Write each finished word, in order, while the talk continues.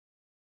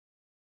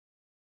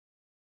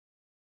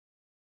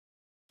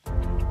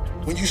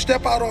when you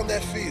step out on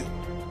that field,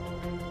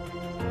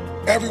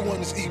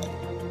 everyone is equal.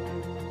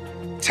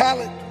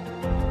 Talent,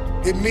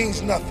 it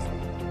means nothing.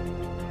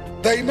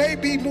 They may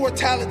be more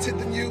talented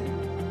than you,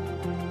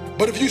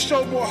 but if you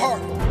show more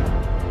heart,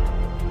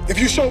 if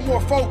you show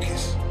more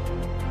focus,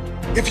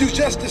 if you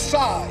just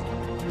decide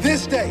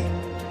this day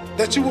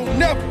that you will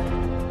never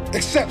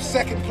accept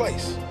second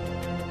place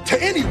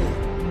to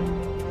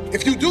anyone,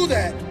 if you do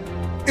that,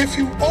 if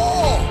you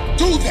all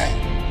do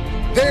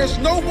that, there's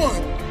no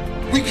one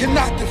we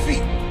cannot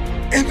defeat,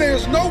 and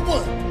there's no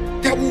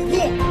one that will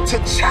want to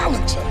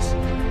challenge us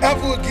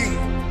ever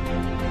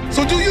again.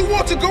 So do you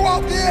want to go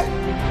out there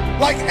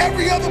like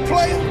every other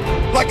player,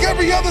 like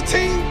every other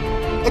team,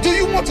 or do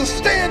you want to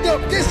stand up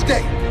this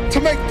day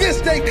to make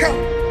this day count?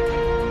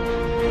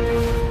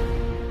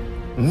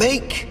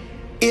 Make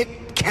it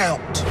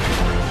count.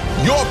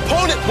 Your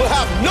opponent will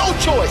have no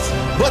choice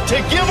but to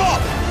give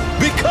up,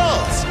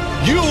 because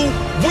you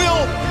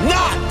will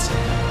not.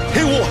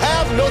 He will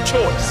have no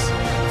choice.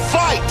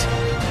 Fight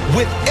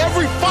with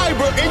every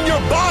fiber in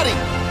your body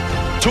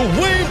to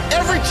win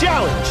every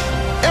challenge,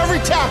 every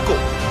tackle,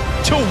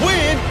 to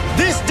win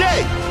this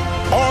day.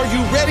 Are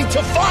you ready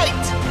to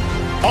fight?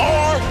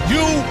 Are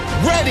you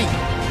ready?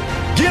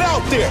 Get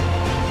out there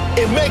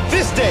and make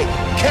this day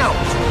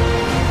count.